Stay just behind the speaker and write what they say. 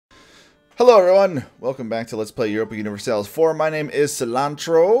Hello everyone, welcome back to Let's Play Europa Universalis IV. My name is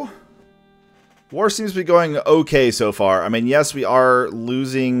Cilantro. War seems to be going okay so far. I mean, yes, we are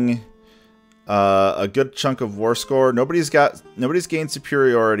losing a good chunk of war score. Nobody's gained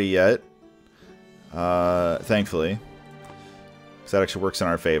superiority yet, thankfully, because that actually works in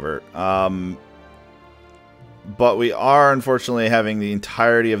our favor. But we are unfortunately having the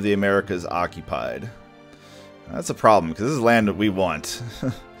entirety of the Americas occupied. That's a problem because this is land that we want.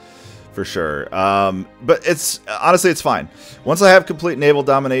 For sure. But honestly, it's fine. Once I have complete naval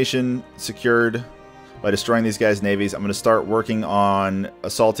domination secured by destroying these guys' navies, I'm going to start working on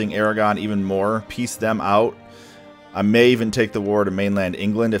assaulting Aragon even more, piece them out. I may even take the war to mainland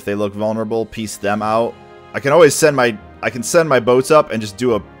England if they look vulnerable, piece them out. I can always send my boats up and just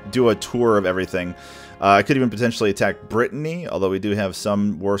do a tour of everything. I could even potentially attack Brittany, although we do have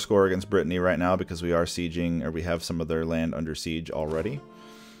some war score against Brittany right now because we are sieging, or we have some of their land under siege already.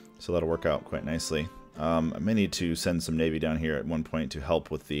 So that'll work out quite nicely. I may need to send some navy down here at one point to help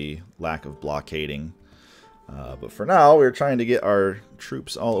with the lack of blockading. But for now, we're trying to get our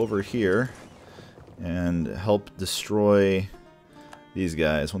troops all over here and help destroy these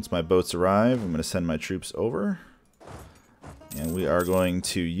guys. Once my boats arrive, I'm going to send my troops over. And we are going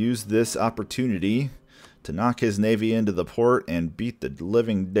to use this opportunity to knock his navy into the port and beat the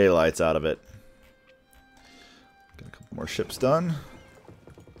living daylights out of it. Got a couple more ships done.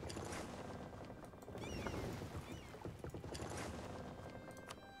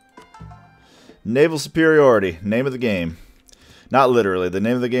 Naval superiority, name of the game. Not literally. The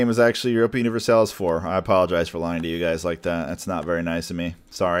name of the game is actually Europa Universalis IV. I apologize for lying to you guys like that. That's not very nice of me.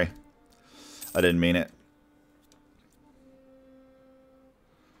 Sorry. I didn't mean it.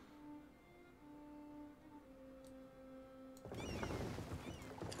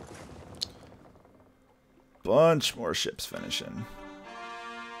 Bunch more ships finishing.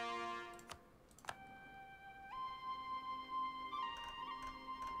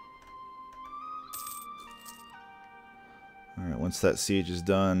 Alright, once that siege is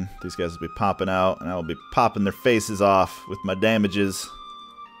done, these guys will be popping out, and I will be popping their faces off with my damages.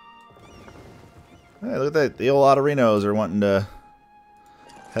 Hey, look at that. The old Ottorinos are wanting to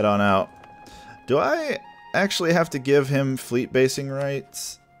head on out. Do I actually have to give him fleet basing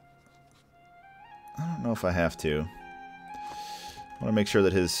rights? I don't know if I have to. I want to make sure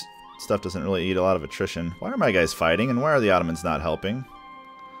that his stuff doesn't really eat a lot of attrition. Why are my guys fighting, and why are the Ottomans not helping?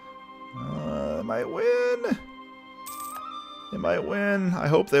 They might win. They might win. I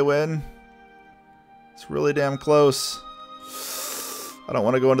hope they win. It's really damn close. I don't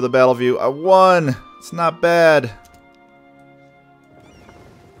want to go into the battle view. I won. It's not bad.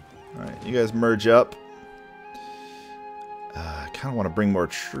 Alright, you guys merge up. I kind of want to bring more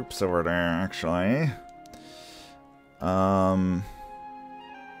troops over there, actually. Can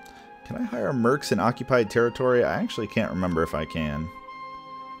I hire mercs in occupied territory? I actually can't remember if I can.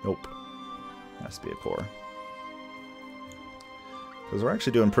 Nope. Has to be a corps. Because we're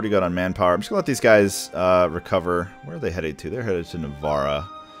actually doing pretty good on manpower. I'm just going to let these guys recover. Where are they headed to? They're headed to Navarra.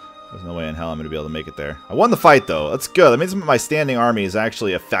 There's no way in hell I'm going to be able to make it there. I won the fight, though. That's good. That means my standing army is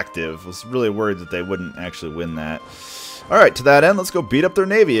actually effective. I was really worried that they wouldn't actually win that. Alright, to that end, let's go beat up their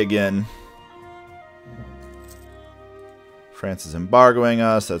navy again. France is embargoing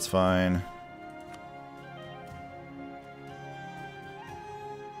us. That's fine.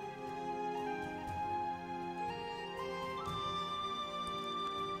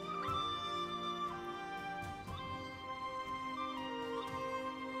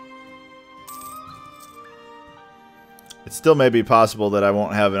 It still may be possible that I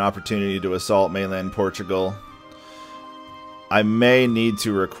won't have an opportunity to assault mainland Portugal. I may need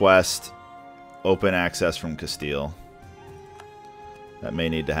to request open access from Castile. That may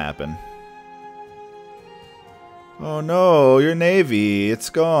need to happen. Oh no, your navy, it's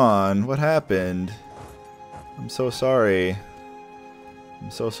gone. What happened? I'm so sorry.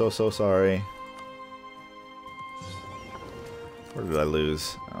 I'm so sorry. Where did I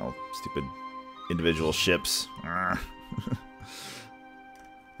lose? Oh, stupid individual ships.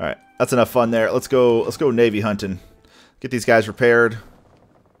 Alright, that's enough fun there. Let's go navy hunting. Get these guys repaired.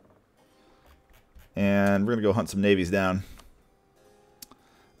 And we're gonna go hunt some navies down.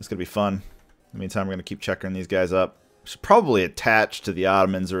 It's gonna be fun. In the meantime, we're gonna keep checking these guys up. Should probably attach to the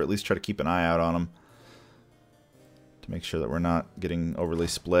Ottomans, or at least try to keep an eye out on them. To make sure that we're not getting overly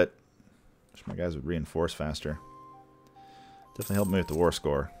split. Wish my guys would reinforce faster. Definitely help me with the war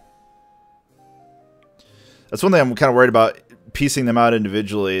score. That's one thing I'm kind of worried about piecing them out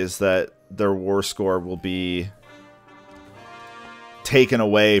individually, is that their war score will be taken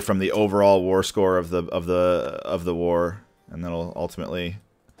away from the overall war score of the war, and that'll ultimately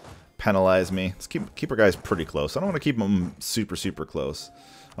penalize me. Let's keep our guys pretty close. I don't want to keep them super, super close.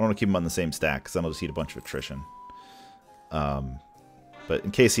 I don't want to keep them on the same stack, because then I'll just eat a bunch of attrition. But in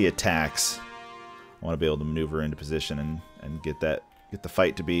case he attacks, I want to be able to maneuver into position and get the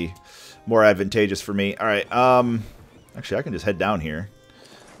fight to be more advantageous for me. All right. Actually, I can just head down here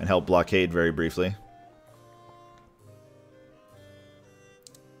and help blockade very briefly.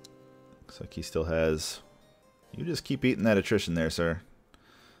 Looks like he still has... You just keep eating that attrition there, sir.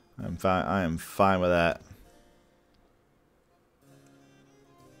 I'm fine. I am fine with that.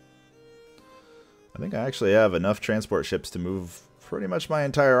 I think I actually have enough transport ships to move pretty much my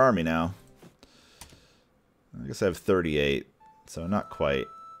entire army now. I guess I have 38, so not quite.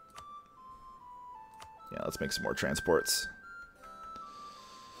 Yeah, let's make some more transports.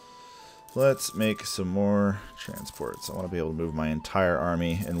 Let's make some more transports. I want to be able to move my entire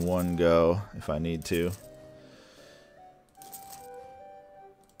army in one go if I need to.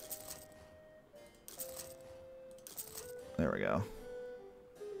 There we go.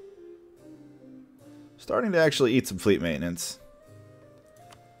 Starting to actually eat some fleet maintenance.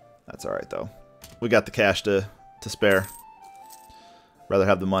 That's alright though. We got the cash to spare. Rather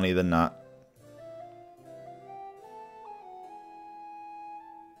have the money than not.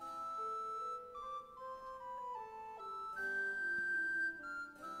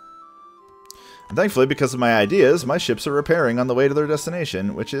 And thankfully, because of my ideas, my ships are repairing on the way to their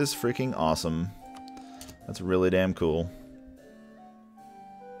destination, which is freaking awesome. That's really damn cool.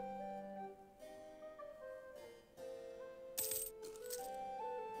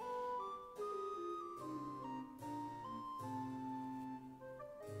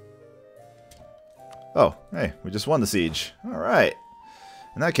 Oh, hey, we just won the siege. Alright.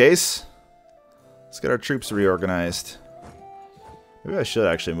 In that case, let's get our troops reorganized. Maybe I should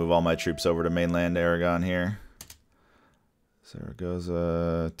actually move all my troops over to mainland Aragon here.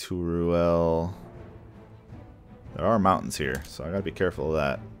 Zaragoza, Teruel. There are mountains here, so I gotta be careful of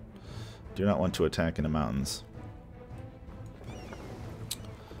that. Do not want to attack in the mountains.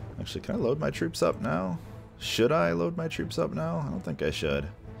 Actually, can I load my troops up now? Should I load my troops up now? I don't think I should.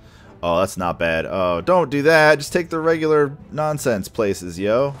 Oh, that's not bad. Oh, don't do that. Just take the regular nonsense places,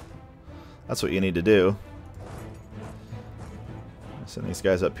 yo. That's what you need to do. Send these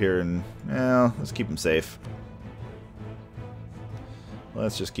guys up here and, well, let's keep them safe.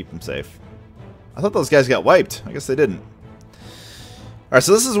 Let's just keep them safe. I thought those guys got wiped. I guess they didn't. Alright,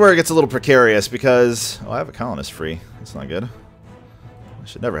 so this is where it gets a little precarious because... Oh, I have a colonist free. That's not good. I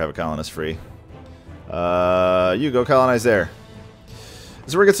should never have a colonist free. You go colonize there. This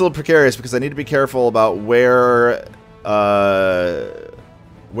is where it gets a little precarious because I need to be careful about where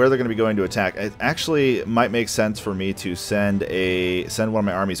they're going to be going to attack. It actually might make sense for me to send one of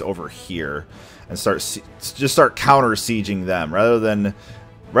my armies over here and start counter sieging them rather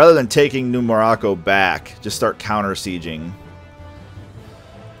than taking New Morocco back. Just start counter sieging.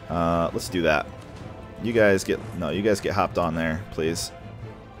 Let's do that. You guys get hopped on there, please.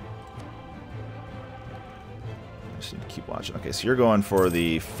 I just need to keep watching. Okay, so you're going for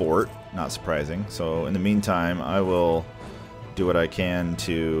the fort. Not surprising. So in the meantime, I will do what I can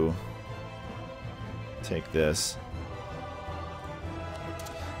to take this.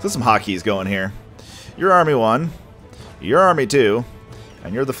 So some hotkeys going here. You're Army 1, you're Army 2,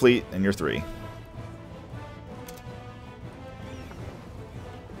 and you're the fleet, and you're 3.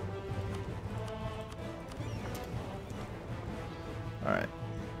 Alright.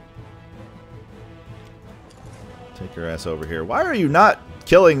 Take your ass over here. Why are you not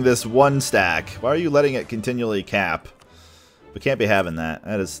killing this one stack? Why are you letting it continually cap? We can't be having that.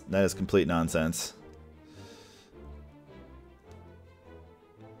 That is complete nonsense.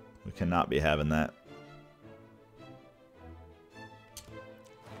 We cannot be having that.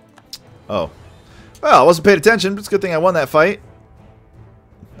 Oh. Well, I wasn't paying attention, but it's a good thing I won that fight.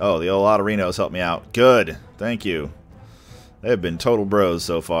 Oh, the old Ottorinos helped me out. Good. Thank you. They have been total bros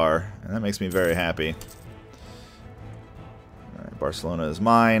so far, and that makes me very happy. Alright, Barcelona is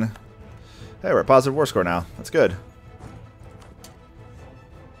mine. Hey, we're at positive war score now. That's good.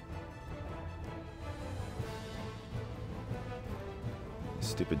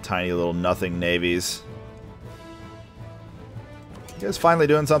 Stupid tiny little nothing navies. You guys finally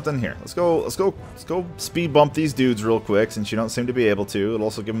doing something? Here, let's go speed bump these dudes real quick since you don't seem to be able to. It'll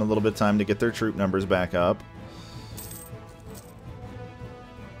also give them a little bit of time to get their troop numbers back up.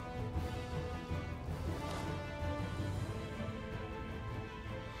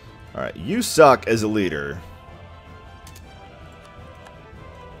 Alright, you suck as a leader.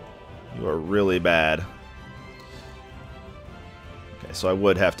 You are really bad. Okay, so I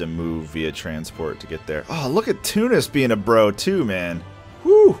would have to move via transport to get there. Oh, look at Tunis being a bro too, man.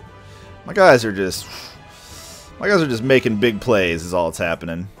 Whew! My guys are just making big plays is all that's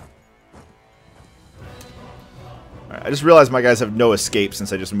happening. Alright, I just realized my guys have no escape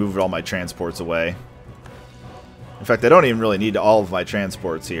since I just moved all my transports away. In fact, I don't even really need all of my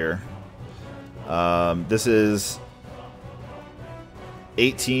transports here. This is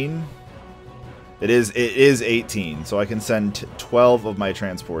 18. It is 18, so I can send 12 of my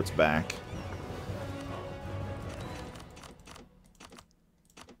transports back.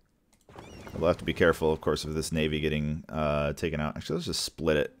 We'll have to be careful, of course, of this navy getting taken out. Actually, let's just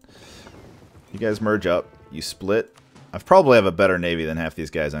split it. You guys merge up. You split. I probably have a better navy than half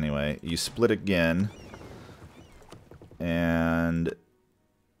these guys anyway. You split again. And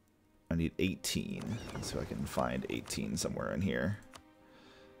I need 18. Let's see if I can find 18 somewhere in here.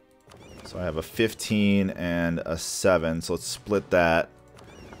 So I have a 15 and a 7. So let's split that.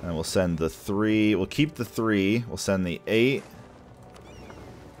 And we'll send the 3. We'll keep the 3. We'll send the 8.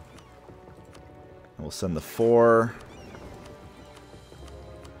 And we'll send the 4.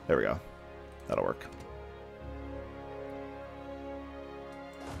 There we go. That'll work.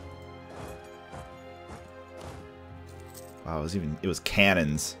 Wow, it was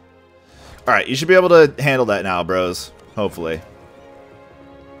cannons. Alright, you should be able to handle that now, bros. Hopefully.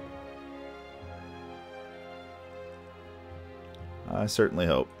 I certainly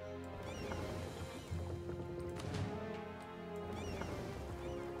hope.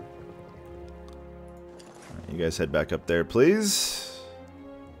 Right, you guys head back up there, please.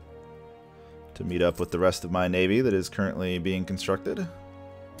 To meet up with the rest of my navy that is currently being constructed.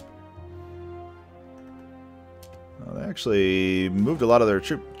 Oh, they actually moved a lot of their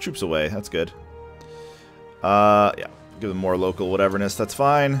troops away. That's good. Yeah, give them more local whateverness. That's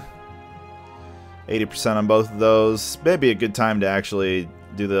fine. 80% on both of those. Maybe a good time to actually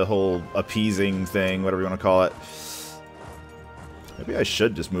do the whole appeasing thing, whatever you want to call it. Maybe I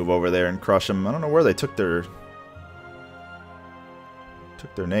should just move over there and crush them. I don't know where they took their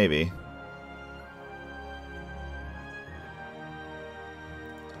navy.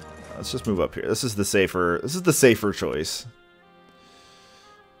 Let's just move up here. This is the safer choice.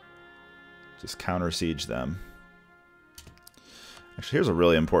 Just counter siege them. Actually, here's a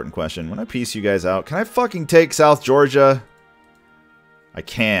really important question. When I piece you guys out, can I fucking take South Georgia? I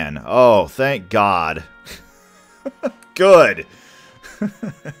can. Oh, thank God. Good.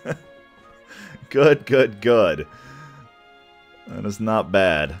 Good. That is not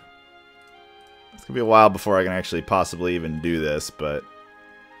bad. It's gonna be a while before I can actually possibly even do this, but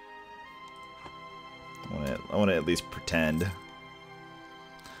I want to at least pretend.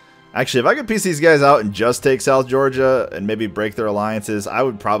 Actually, if I could piece these guys out and just take South Georgia and maybe break their alliances, I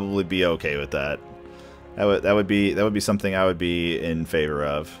would probably be okay with that. That would be something I would be in favor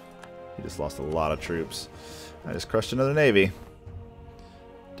of. He just lost a lot of troops. I just crushed another navy.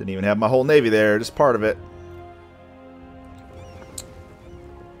 Didn't even have my whole navy there, just part of it.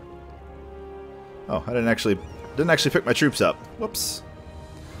 Oh, I didn't actually pick my troops up. Whoops.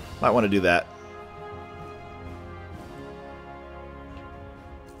 Might want to do that.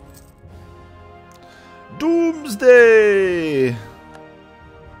 Doomsday!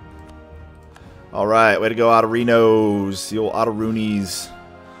 Alright, way to go, Otterinos. The old Otteroonies.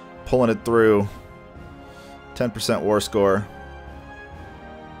 Pulling it through. 10% war score.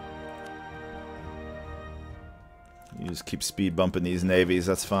 You just keep speed bumping these navies,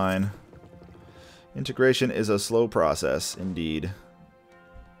 that's fine. Integration is a slow process, indeed.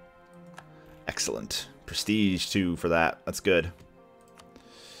 Excellent. Prestige, too, for that. That's good.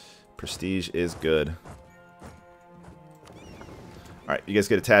 Prestige is good. Alright, you guys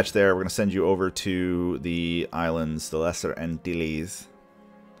get attached there. We're going to send you over to the islands, the Lesser Antilles.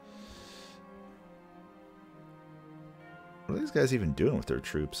 What are these guys even doing with their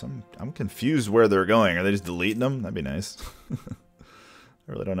troops? I'm confused where they're going. Are they just deleting them? That'd be nice. I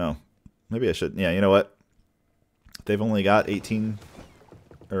really don't know. Maybe I should. Yeah, you know what? They've only got 8,000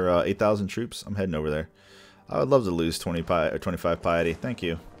 troops. I'm heading over there. I would love to lose 25 piety. Thank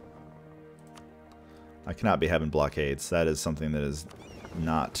you. I cannot be having blockades. That is something that is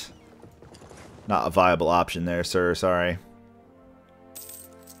not a viable option there, sir. Sorry.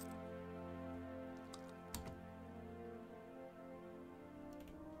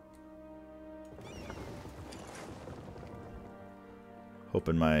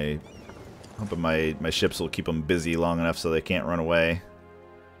 Hoping my ships will keep them busy long enough so they can't run away.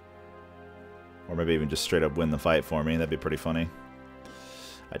 Or maybe even just straight up win the fight for me. That'd be pretty funny.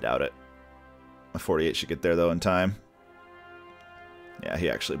 I doubt it. My 48 should get there, though, in time. Yeah, he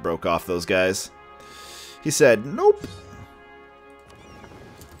actually broke off those guys. He said, nope.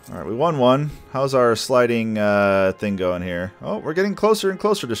 Alright, we won one. How's our sliding thing going here? Oh, we're getting closer and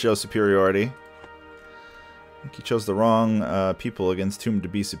closer to show superiority. I think he chose the wrong people against whom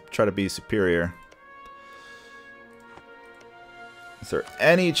to try to be superior. Is there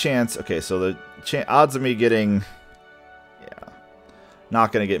any chance... Okay, so the odds of me getting... Yeah.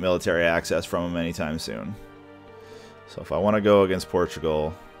 Not going to get military access from him anytime soon. So if I want to go against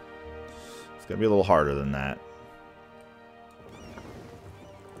Portugal, it's going to be a little harder than that.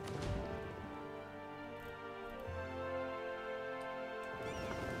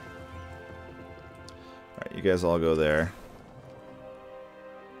 Alright, you guys all go there.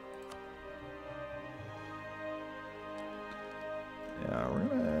 Yeah, we're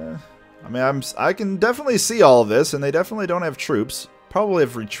gonna... I mean, I can definitely see all of this, and they definitely don't have troops. Probably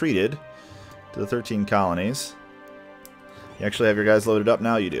have retreated to the 13 colonies. You actually have your guys loaded up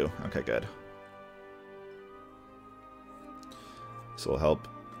now? You do. Okay, good. This will help.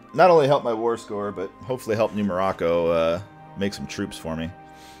 Not only help my war score, but hopefully help New Morocco make some troops for me.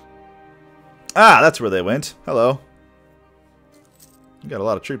 Ah, that's where they went. Hello. You got a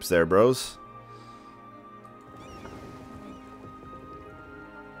lot of troops there, bros.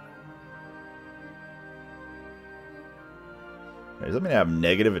 Does that mean I have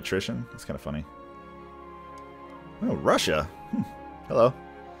negative attrition? That's kind of funny. Oh, Russia. Hello.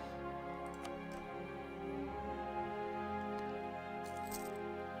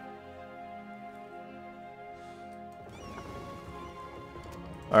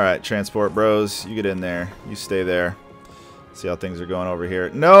 Alright, transport bros. You get in there. You stay there. See how things are going over here.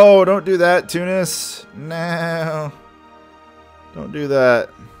 No, don't do that, Tunis. No. Don't do that.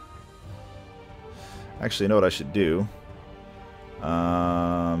 Actually, you know what I should do?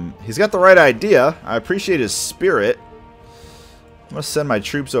 He's got the right idea. I appreciate his spirit. I'm going to send my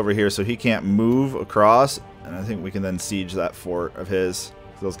troops over here so he can't move across. And I think we can then siege that fort of his.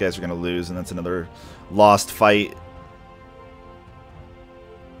 Those guys are going to lose, and that's another lost fight.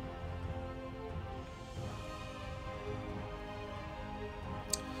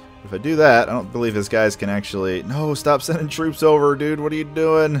 If I do that, I don't believe his guys can actually... No, stop sending troops over, dude. What are you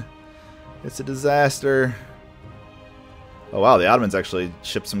doing? It's a disaster. Oh, wow, the Ottomans actually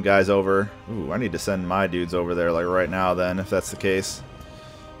shipped some guys over. Ooh, I need to send my dudes over there, like, right now, then, if that's the case.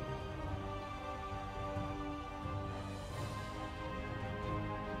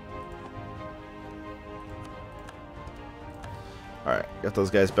 Alright, got those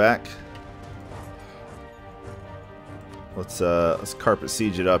guys back. Let's carpet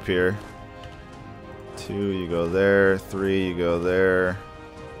siege it up here. 2, you go there. 3, you go there.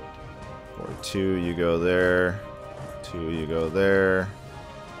 4, 2, you go there. 2, you go there.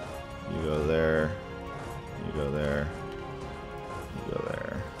 You go there. You go there. You go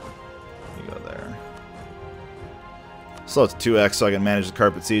there. You go there. Slow it to 2x so I can manage the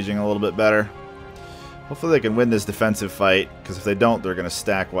carpet sieging a little bit better. Hopefully they can win this defensive fight, because if they don't, they're going to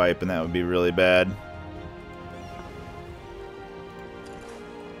stack wipe, and that would be really bad.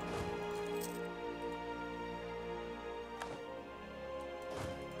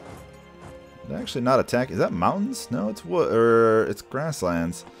 Actually not attack. Is that mountains? No, it's wood, or it's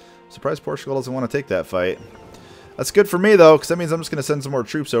grasslands. Surprised Portugal doesn't want to take that fight. That's good for me though, because that means I'm just going to send some more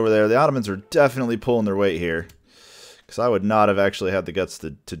troops over there. The Ottomans are definitely pulling their weight here, because I would not have actually had the guts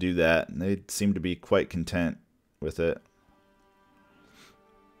to do that, and they seem to be quite content with it.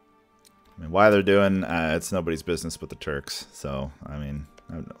 I mean, why they're doing it's nobody's business but the Turks. So I mean,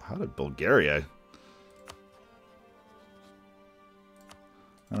 I don't know. How did Bulgaria?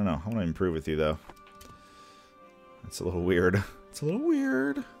 I don't know. I want to improve with you, though. It's a little weird. It's a little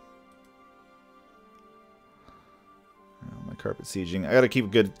weird. Oh, my carpet sieging. I got to keep a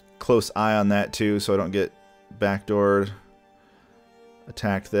good close eye on that, too, so I don't get backdoored.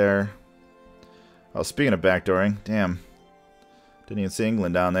 Attacked there. Oh, speaking of backdooring. Damn. Didn't even see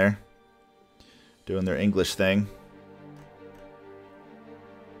England down there. Doing their English thing.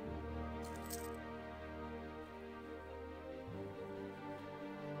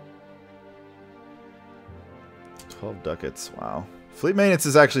 $12 ducats. Wow. Fleet maintenance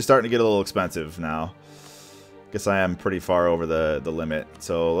is actually starting to get a little expensive now. Guess I am pretty far over the limit.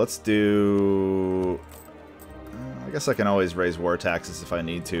 So let's do... I guess I can always raise war taxes if I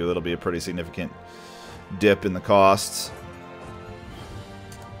need to. That'll be a pretty significant dip in the costs.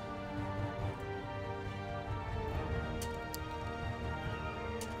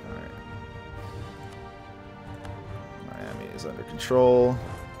 Alright. Miami is under control.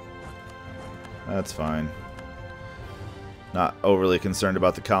 That's fine. Not overly concerned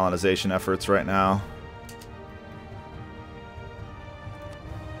about the colonization efforts right now.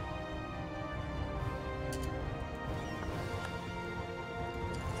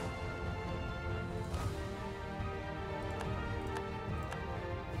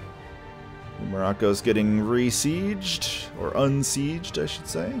 Morocco's getting re-sieged, or unsieged, I should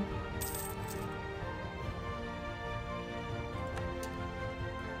say.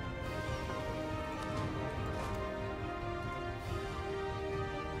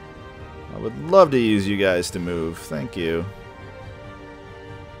 I would love to use you guys to move. Thank you.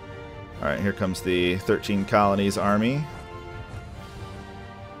 Alright, here comes the 13 colonies army.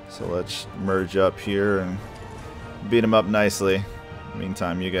 So let's merge up here and beat them up nicely.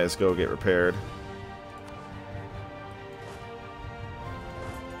 Meantime, you guys go get repaired.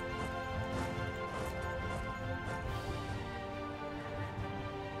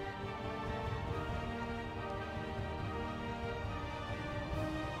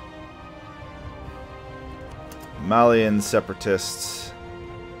 Malian separatists.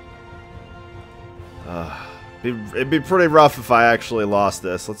 It'd be pretty rough if I actually lost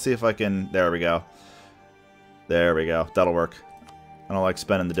this. Let's see if I can... There we go. There we go. That'll work. I don't like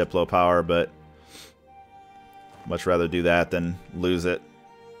spending the Diplo power, but much rather do that than lose it.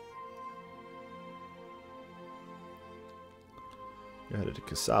 You're headed to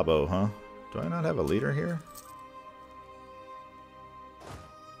Kasabo, huh? Do I not have a leader here?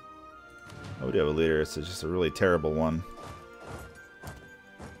 Oh, we do have a leader. It's just a really terrible one.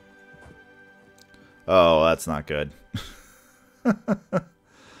 Oh, that's not good.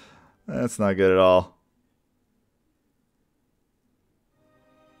 That's not good at all.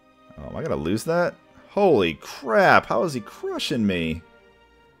 Oh, am I gonna lose that? Holy crap, how is he crushing me?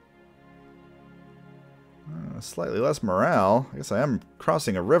 Slightly less morale. I guess I am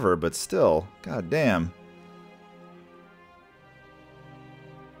crossing a river, but still. God damn.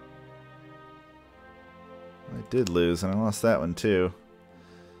 I did lose, and I lost that one too.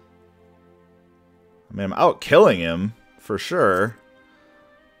 I mean, I'm out killing him, for sure.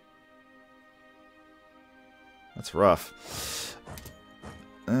 That's rough.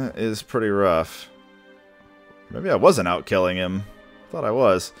 That is pretty rough. Maybe I wasn't out killing him. Thought I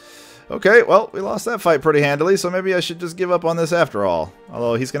was. Okay, well, we lost that fight pretty handily, so maybe I should just give up on this after all.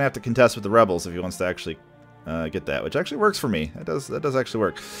 Although he's going to have to contest with the rebels if he wants to actually get that, which actually works for me. That does actually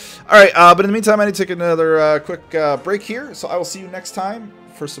work. All right, but in the meantime, I need to take another quick break here, so I will see you next time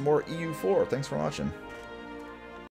for some more EU4. Thanks for watching.